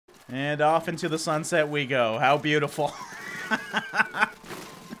And off into the sunset we go. How beautiful.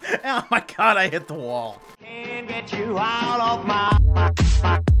 Oh my god, I hit the wall. Can't get you out of my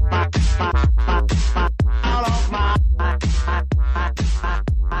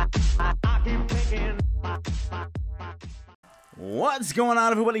I keep thinking. What's going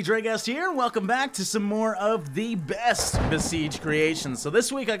on, everybody? Dragast here, and welcome back to some more of the best Besiege Creations. So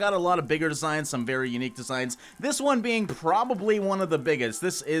this week I got a lot of bigger designs, some very unique designs. This one being probably one of the biggest.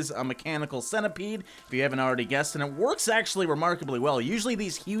 This is a mechanical centipede, if you haven't already guessed, and it works actually remarkably well. Usually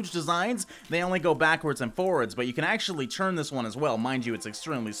these huge designs, they only go backwards and forwards, but you can actually turn this one as well. Mind you, it's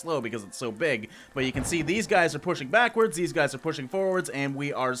extremely slow because it's so big, but you can see these guys are pushing backwards, these guys are pushing forwards, and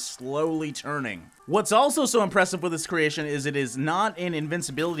we are slowly turning. What's also so impressive with this creation is it is not in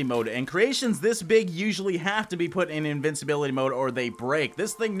invincibility mode, and creations this big usually have to be put in invincibility mode or they break.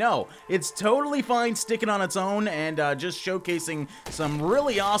 This thing, no. It's totally fine sticking on its own and just showcasing some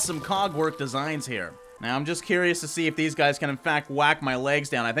really awesome cog work designs here. Now, I'm just curious to see if these guys can, in fact, whack my legs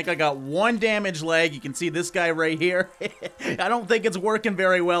down. I think I got one damaged leg. You can see this guy right here. I don't think it's working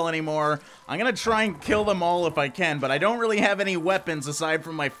very well anymore. I'm gonna try and kill them all if I can, but I don't really have any weapons aside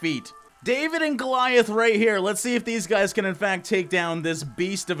from my feet. David and Goliath right here. Let's see if these guys can, in fact, take down this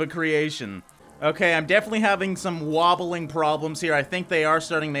beast of a creation. Okay, I'm definitely having some wobbling problems here. I think they are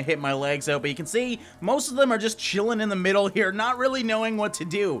starting to hit my legs out, but you can see most of them are just chilling in the middle here, not really knowing what to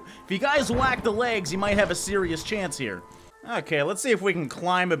do. If you guys whack the legs, you might have a serious chance here. Okay, let's see if we can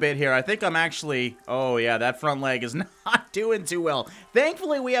climb a bit here. I think I'm actually... Oh, yeah, that front leg is not doing too well.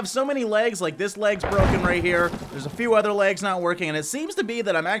 Thankfully, we have so many legs, like this leg's broken right here. There's a few other legs not working, and it seems to be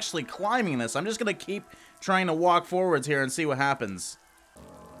that I'm actually climbing this. I'm just gonna keep trying to walk forwards here and see what happens.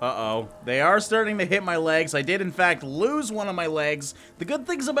 Uh-oh. They are starting to hit my legs. I did, in fact, lose one of my legs. The good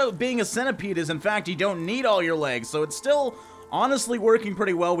things about being a centipede is, in fact, you don't need all your legs, so it's still... honestly working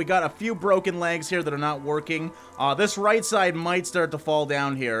pretty well. We got a few broken legs here that are not working. This right side might start to fall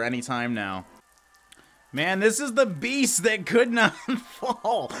down here anytime now. Man, this is the beast that could not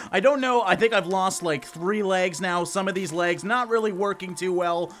fall. I don't know. I think I've lost like 3 legs now. Some of these legs not really working too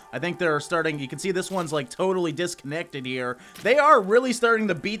well. I think they're starting... You can see this one's like totally disconnected here. They are really starting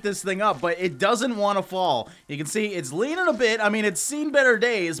to beat this thing up, but it doesn't want to fall. You can see it's leaning a bit. I mean, it's seen better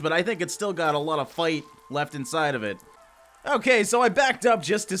days, but I think it's still got a lot of fight left inside of it. Okay, so I backed up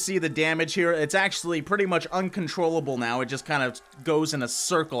just to see the damage here. It's actually pretty much uncontrollable now. It just kind of goes in a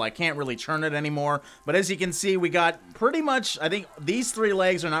circle. I can't really turn it anymore. But as you can see, we got pretty much, I think these 3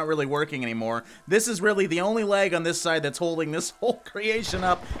 legs are not really working anymore. This is really the only leg on this side that's holding this whole creation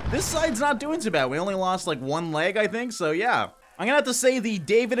up. This side's not doing too bad. We only lost like 1 leg, I think, so yeah. I'm gonna have to say the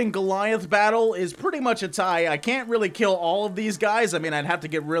David and Goliath battle is pretty much a tie. I can't really kill all of these guys. I mean, I'd have to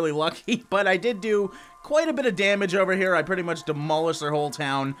get really lucky, but I did do quite a bit of damage over here. I pretty much demolished their whole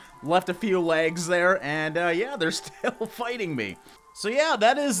town, left a few legs there, and yeah, they're still fighting me. So yeah,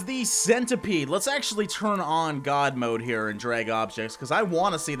 that is the centipede. Let's actually turn on God mode here and drag objects, because I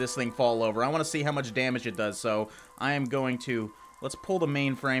want to see this thing fall over. I want to see how much damage it does, so I am going to... Let's pull the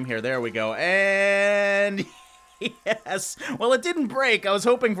main frame here. There we go, and... Yes! Well, it didn't break. I was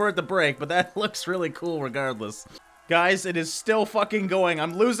hoping for it to break, but that looks really cool regardless. Guys, it is still fucking going.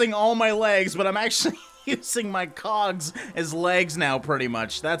 I'm losing all my legs, but I'm actually using my cogs as legs now, pretty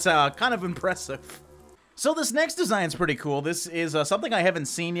much. That's kind of impressive. So this next design's pretty cool. This is something I haven't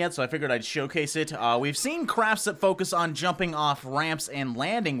seen yet, so I figured I'd showcase it. We've seen crafts that focus on jumping off ramps and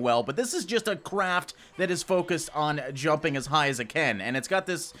landing well, but this is just a craft that is focused on jumping as high as it can. And it's got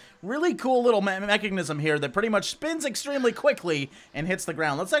this really cool little mechanism here that pretty much spins extremely quickly and hits the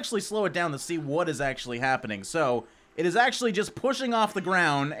ground. Let's actually slow it down to see what is actually happening. So... it is actually just pushing off the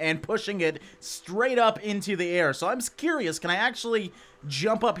ground and pushing it straight up into the air. So I'm curious, can I actually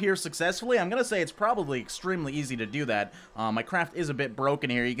jump up here successfully? I'm going to say it's probably extremely easy to do that. My craft is a bit broken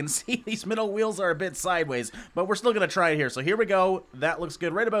here. You can see these middle wheels are a bit sideways, but we're still going to try it here. So here we go. That looks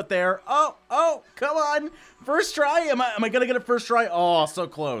good right about there. Oh, come on. First try? Am I going to get it first try? Oh, so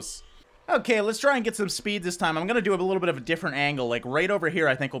close. Okay, let's try and get some speed this time. I'm going to do a little bit of a different angle, like right over here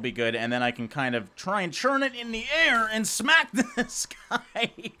I think will be good, and then I can kind of try and churn it in the air and smack this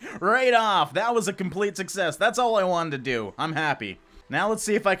guy right off. That was a complete success. That's all I wanted to do. I'm happy. Now let's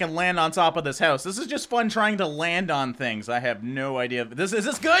see if I can land on top of this house. This is just fun trying to land on things. I have no idea. Is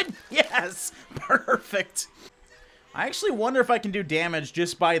this good? Yes! Perfect. I actually wonder if I can do damage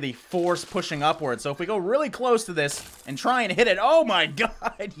just by the force pushing upwards. So if we go really close to this and try and hit it, oh my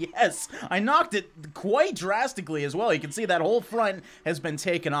god, yes! I knocked it quite drastically as well. You can see that whole front has been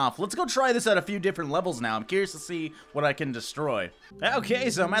taken off. Let's go try this at a few different levels now. I'm curious to see what I can destroy. Okay,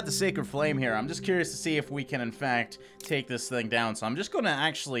 so I'm at the Sacred Flame here. I'm just curious to see if we can, in fact, take this thing down. So I'm just going to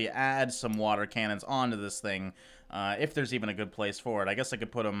actually add some water cannons onto this thing, if there's even a good place for it. I guess I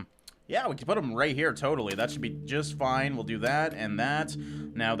could put them... Yeah, we can put them right here, totally. That should be just fine. We'll do that and that.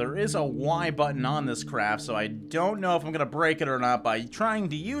 Now, there is a Y button on this craft, so I don't know if I'm going to break it or not by trying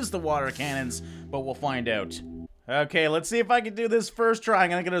to use the water cannons, but we'll find out. Okay, let's see if I can do this first try. I'm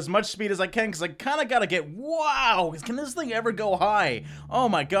going to get as much speed as I can, because I kind of got to get... Wow! Can this thing ever go high? Oh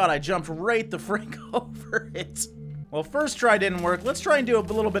my god, I jumped right the frick over it. Well, first try didn't work. Let's try and do a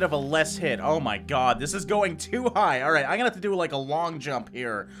little bit of a less hit. Oh my god, this is going too high. Alright, I'm gonna have to do like a long jump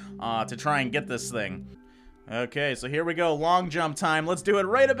here to try and get this thing. Okay, so here we go. Long jump time. Let's do it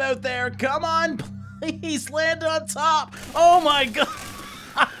right about there. Come on, please land on top. Oh my god.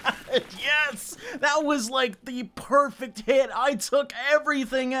 Yes! That was like the perfect hit. I took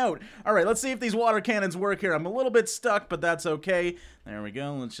everything out. Alright, let's see if these water cannons work here. I'm a little bit stuck, but that's okay. There we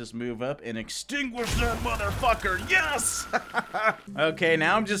go. Let's just move up and extinguish that motherfucker. Yes! Okay,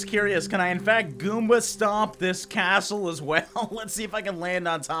 now I'm just curious. Can I, in fact, Goomba stomp this castle as well? Let's see if I can land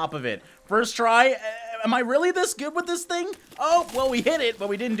on top of it. First try. Am I really this good with this thing? Oh, well, we hit it, but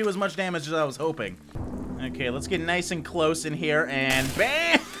we didn't do as much damage as I was hoping. Okay, let's get nice and close in here, and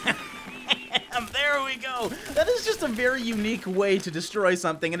bam! There we go. That is just a very unique way to destroy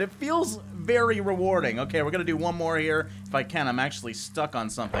something, and it feels very rewarding. Okay, we're gonna do one more here. If I can, I'm actually stuck on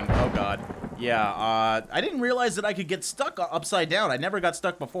something. Oh god. Yeah, I didn't realize that I could get stuck upside down. I never got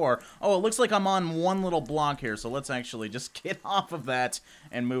stuck before. Oh, it looks like I'm on one little block here, so let's actually just get off of that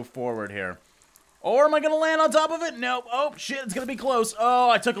and move forward here. Or am I going to land on top of it? Nope. Oh, shit, it's going to be close. Oh,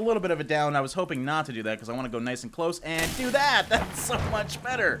 I took a little bit of it down. I was hoping not to do that because I want to go nice and close and do that. That's so much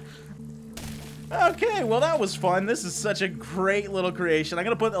better. Okay, well, that was fun. This is such a great little creation. I'm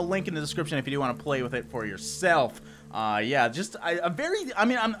going to put a link in the description if you do want to play with it for yourself. Yeah, just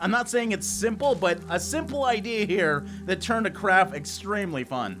I'm not saying it's simple, but a simple idea here that turned a craft extremely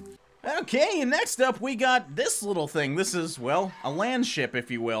fun. Okay, and next up we got this little thing. This is, well, a land ship,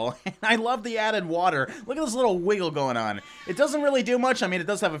 if you will. And I love the added water. Look at this little wiggle going on. It doesn't really do much. I mean, it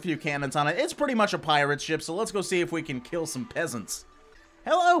does have a few cannons on it. It's pretty much a pirate ship, so let's go see if we can kill some peasants.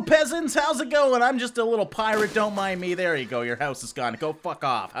 Hello, peasants. How's it going? I'm just a little pirate. Don't mind me. There you go. Your house is gone. Go fuck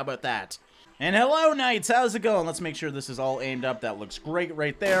off. How about that? And hello, knights. How's it going? Let's make sure this is all aimed up. That looks great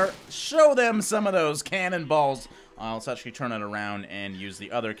right there. Show them some of those cannonballs. Let's actually turn it around and use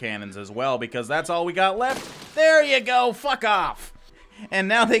the other cannons as well, because that's all we got left. There you go. Fuck off. And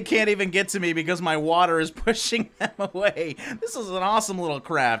now they can't even get to me because my water is pushing them away. This is an awesome little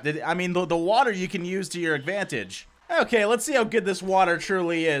craft. I mean, the water you can use to your advantage. Okay, let's see how good this water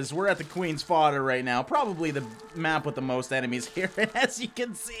truly is. We're at the Queen's Fodder right now. Probably the map with the most enemies here. And as you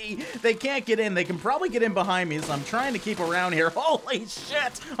can see, they can't get in. They can probably get in behind me, so I'm trying to keep around here. Holy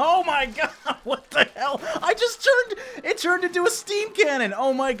shit! Oh my god, what the hell? It turned into a steam cannon!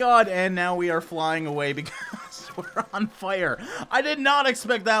 Oh my god, and now we are flying away because we're on fire. I did not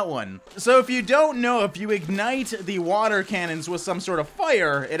expect that one. So if you don't know, if you ignite the water cannons with some sort of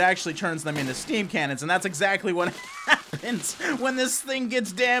fire, it actually turns them into steam cannons, and that's exactly what happens when this thing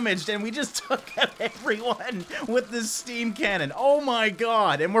gets damaged, and we just took out everyone with this steam cannon. Oh my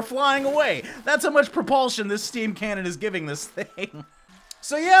god, and we're flying away. That's how much propulsion this steam cannon is giving this thing.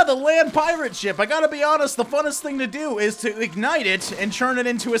 So yeah, the land pirate ship, I gotta be honest, the funnest thing to do is to ignite it and turn it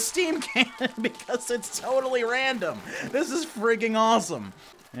into a steam cannon because it's totally random. This is frigging awesome.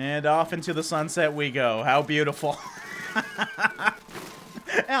 And off into the sunset we go. How beautiful.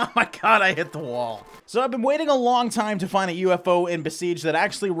 Oh my god, I hit the wall. So I've been waiting a long time to find a UFO in Besiege that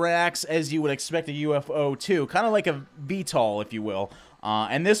actually reacts as you would expect a UFO to. Kind of like a VTOL, if you will.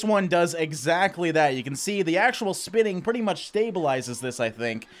 And this one does exactly that. You can see the actual spinning pretty much stabilizes this, I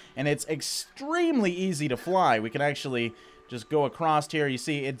think. And it's extremely easy to fly. We can actually just go across here. You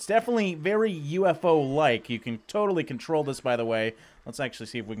see, it's definitely very UFO-like. You can totally control this, by the way. Let's actually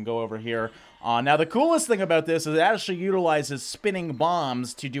see if we can go over here. Now, the coolest thing about this is it actually utilizes spinning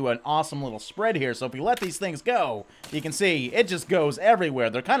bombs to do an awesome little spread here. So if we let these things go, you can see it just goes everywhere.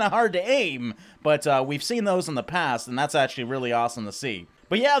 They're kind of hard to aim, but we've seen those in the past, and that's actually really awesome to see.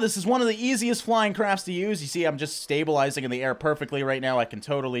 But yeah, this is one of the easiest flying crafts to use. You see, I'm just stabilizing in the air perfectly right now. I can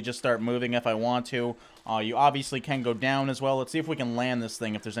totally just start moving if I want to. You obviously can go down as well. Let's see if we can land this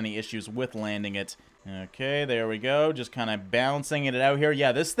thing if there's any issues with landing it. Okay, there we go. Just kind of bouncing it out here.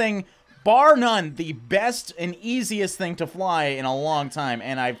 Yeah, this thing bar none, the best and easiest thing to fly in a long time,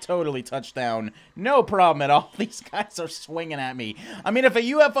 and I've totally touched down. No problem at all. These guys are swinging at me. I mean, if a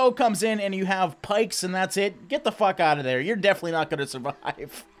UFO comes in and you have pikes and that's it, get the fuck out of there. You're definitely not going to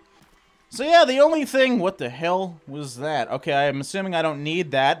survive. So yeah, the only thing, what the hell was that? Okay, I'm assuming I don't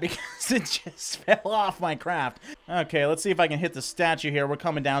need that because it just fell off my craft. Okay, let's see if I can hit the statue here. We're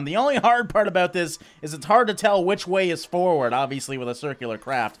coming down. The only hard part about this is it's hard to tell which way is forward, obviously, with a circular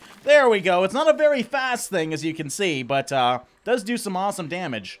craft. There we go. It's not a very fast thing, as you can see, but does do some awesome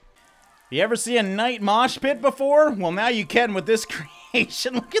damage. You ever see a night mosh pit before? Well, now you can with this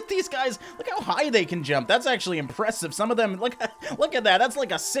creation. Look at these guys. Look how high they can jump. That's actually impressive. Some of them, look at that. That's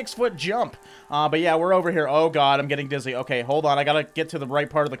like a 6-foot jump. But yeah, we're over here. Oh, God, I'm getting dizzy. Okay, hold on. I gotta get to the right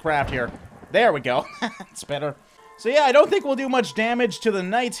part of the craft here. There we go. It's better. So yeah, I don't think we'll do much damage to the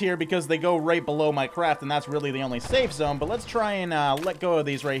knights here because they go right below my craft, and that's really the only safe zone. But let's try and let go of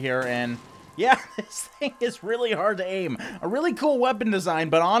these right here and... yeah, this thing is really hard to aim. A really cool weapon design,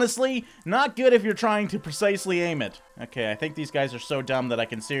 but honestly, not good if you're trying to precisely aim it. Okay, I think these guys are so dumb that I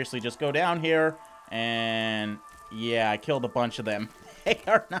can seriously just go down here, and yeah, I killed a bunch of them. They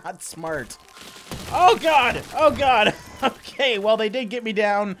are not smart. Oh, God! Oh, God! Okay, well, they did get me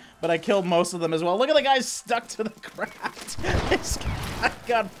down, but I killed most of them as well. Look at the guys stuck to the craft. This guy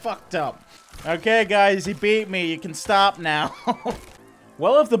got fucked up. Okay, guys, he beat me. You can stop now.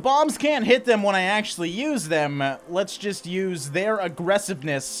 Well, if the bombs can't hit them when I actually use them, let's just use their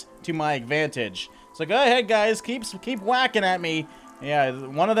aggressiveness to my advantage. So go ahead, guys. Keep whacking at me. Yeah,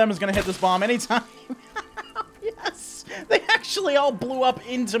 one of them is going to hit this bomb anytime. Yes! They actually all blew up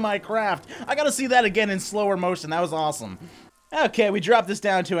into my craft. I got to see that again in slower motion. That was awesome. Okay, we dropped this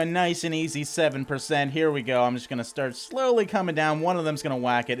down to a nice and easy 7%. Here we go. I'm just going to start slowly coming down. One of them's going to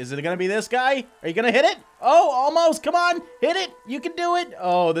whack it. Is it going to be this guy? Are you going to hit it? Oh, almost. Come on. Hit it. You can do it.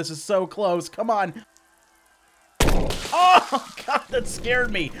 Oh, this is so close. Come on. Oh, God, that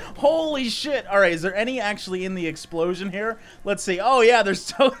scared me. Holy shit. All right, is there any actually in the explosion here? Let's see. Oh, yeah, there's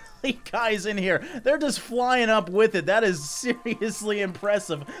totally guys in here. They're just flying up with it. That is seriously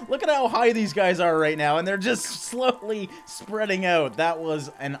impressive. Look at how high these guys are right now, and they're just slowly spreading out. That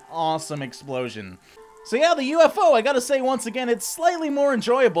was an awesome explosion. So yeah, the UFO, I gotta say once again, it's slightly more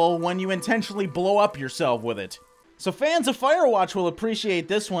enjoyable when you intentionally blow up yourself with it. So fans of Firewatch will appreciate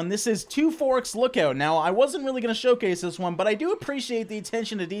this one. This is Two Forks Lookout. Now, I wasn't really going to showcase this one, but I do appreciate the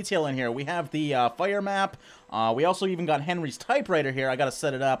attention to detail in here. We have the fire map. We also even got Henry's typewriter here. I got to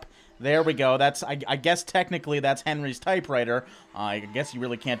set it up. There we go. That's, I guess technically that's Henry's typewriter. I guess you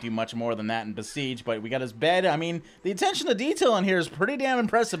really can't do much more than that in Besiege, but we got his bed. I mean, the attention to detail in here is pretty damn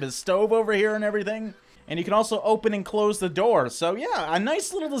impressive. His stove over here and everything. And you can also open and close the door. So yeah, a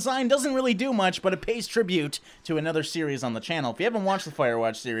nice little design. Doesn't really do much, but it pays tribute to another series on the channel. If you haven't watched the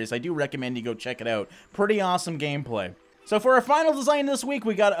Firewatch series, I do recommend you go check it out. Pretty awesome gameplay. So for our final design this week,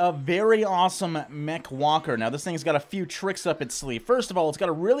 we got a very awesome mech walker. Now this thing's got a few tricks up its sleeve. First of all, it's got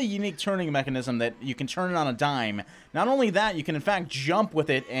a really unique turning mechanism that you can turn it on a dime. Not only that, you can in fact jump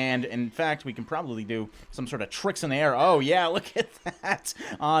with it, and in fact we can probably do some sort of tricks in the air. Oh yeah, look at that.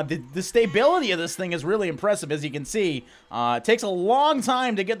 The stability of this thing is really impressive, as you can see. It takes a long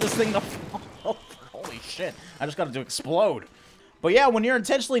time to get this thing to fall. Holy shit, I just got it to explode. But yeah, when you're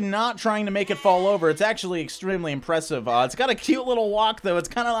intentionally not trying to make it fall over, it's actually extremely impressive. It's got a cute little walk, though. It's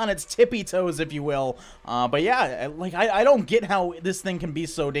kind of on its tippy toes, if you will. But yeah, like I don't get how this thing can be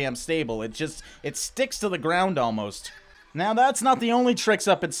so damn stable. It sticks to the ground almost. Now, that's not the only tricks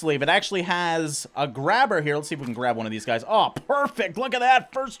up its sleeve. It actually has a grabber here. Let's see if we can grab one of these guys. Oh, perfect. Look at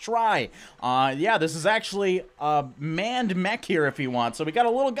that. First try. Yeah, this is actually a manned mech here if you want. So we got a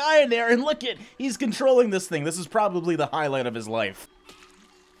little guy in there, and look at, he's controlling this thing. This is probably the highlight of his life.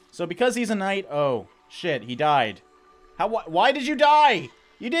 So because he's a knight, oh, shit, he died. Why did you die?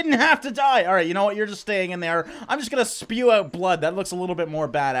 You didn't have to die. All right, you know what? You're just staying in there. I'm just going to spew out blood. That looks a little bit more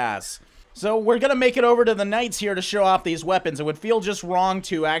badass. So we're going to make it over to the knights here to show off these weapons. It would feel just wrong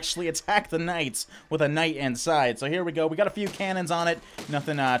to actually attack the knights with a knight inside. So here we go. We got a few cannons on it.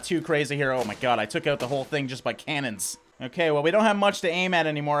 Nothing too crazy here. Oh my god, I took out the whole thing just by cannons. Okay, well, we don't have much to aim at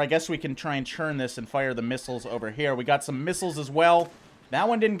anymore. I guess we can try and turn this and fire the missiles over here. We got some missiles as well. That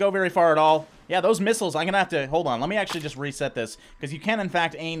one didn't go very far at all. Yeah, those missiles, I'm going to have to... Hold on, let me actually just reset this, because you can, in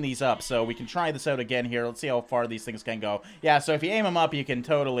fact, aim these up. So we can try this out again here. Let's see how far these things can go. Yeah, so if you aim them up, you can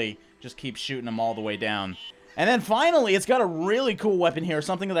totally just keep shooting them all the way down. And then finally, it's got a really cool weapon here,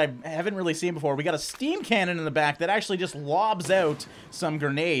 something that I haven't really seen before. We got a steam cannon in the back that actually just lobs out some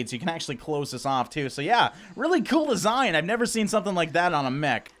grenades. You can actually close this off too. So yeah, really cool design. I've never seen something like that on a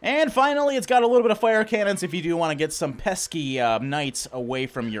mech. And finally, it's got a little bit of fire cannons if you do want to get some pesky knights away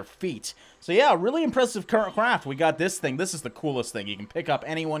from your feet. So yeah, really impressive current craft. We got this thing. This is the coolest thing. You can pick up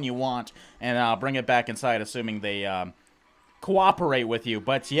anyone you want and bring it back inside, assuming they cooperate with you.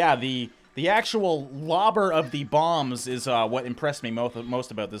 But yeah, the actual lobber of the bombs is what impressed me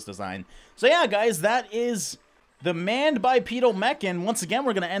most about this design. So yeah, guys, that is the manned bipedal mech, and once again,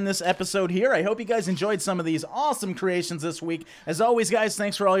 we're going to end this episode here. I hope you guys enjoyed some of these awesome creations this week. As always, guys,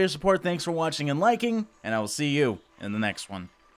 thanks for all your support, thanks for watching and liking, and I will see you in the next one.